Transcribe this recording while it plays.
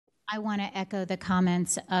I want to echo the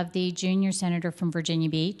comments of the junior senator from Virginia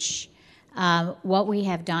Beach. What we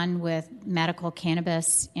have done with medical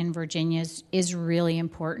cannabis in Virginia is really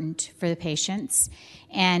important for the patients.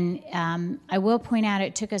 And I will point out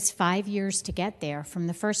it took us 5 years to get there. From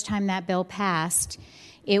the first time that bill passed,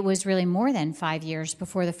 it was really more than 5 years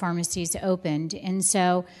before the pharmacies opened. And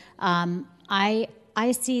so I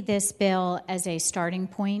see this bill as a starting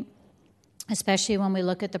point, especially when we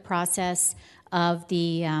look at the process of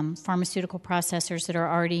the pharmaceutical processors that are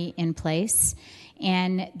already in place,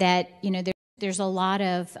 and that there's a lot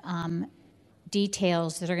of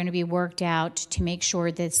details that are going to be worked out to make sure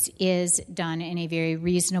this is done in a very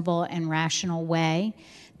reasonable and rational way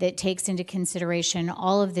that takes into consideration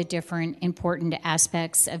all of the different important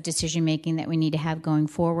aspects of decision making that we need to have going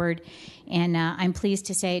forward. And I'm pleased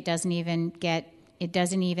to say the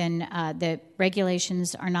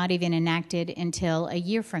regulations are not even enacted until a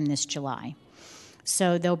year from this July.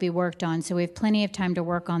 So they'll be worked on. So we have plenty of time to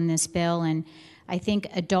work on this bill. And I think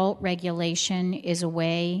adult regulation is a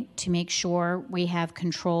way to make sure we have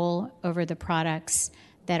control over the products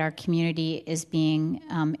that our community is being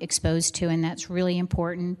exposed to. And that's really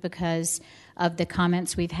important because of the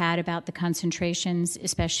comments we've had about the concentrations,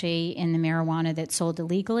 especially in the marijuana that's sold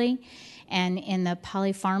illegally and in the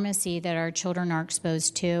polypharmacy that our children are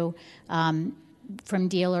exposed to from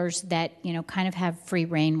dealers that kind of have free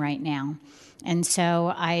reign right now. And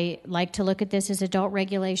so I like to look at this as adult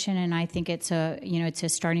regulation, and I think it's a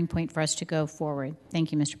starting point for us to go forward.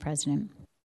 Thank you, Mr. President.